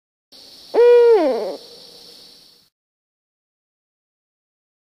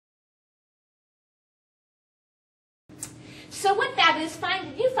So what fabulous find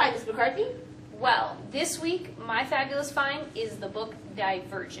did you find, Ms. McCarthy? Well, this week, my fabulous find is the book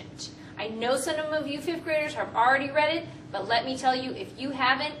Divergent. I know some of you 5th graders have already read it, but let me tell you, if you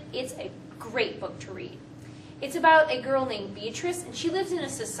haven't, it's a great book to read. It's about a girl named Beatrice, and she lives in a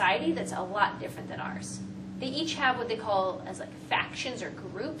society that's a lot different than ours. They each have what they call as like factions or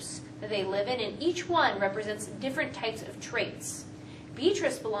groups that they live in, and each one represents different types of traits.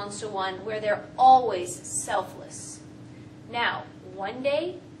 Beatrice belongs to one where they're always selfless. Now, one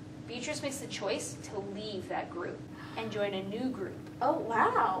day, Beatrice makes the choice to leave that group and join a new group. Oh,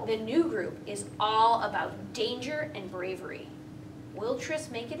 wow. The new group is all about danger and bravery. Will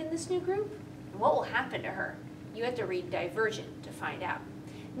Tris make it in this new group? And what will happen to her? You have to read Divergent to find out.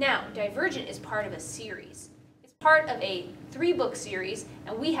 Now, Divergent is part of a series. It's part of a 3-book series,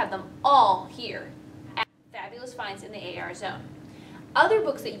 and we have them all here at Fabulous Finds in the AR Zone. Other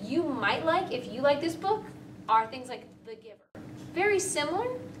books that you might like, if you like this book, are things like The Giver. Very similar,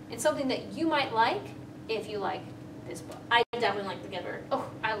 and something that you might like if you like this book. I definitely like The Giver. Oh,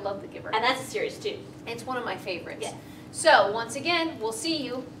 I love The Giver. And that's a series, too. It's one of my favorites. Yeah. So, once again, we'll see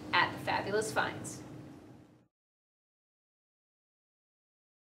you at the Fabulous Finds.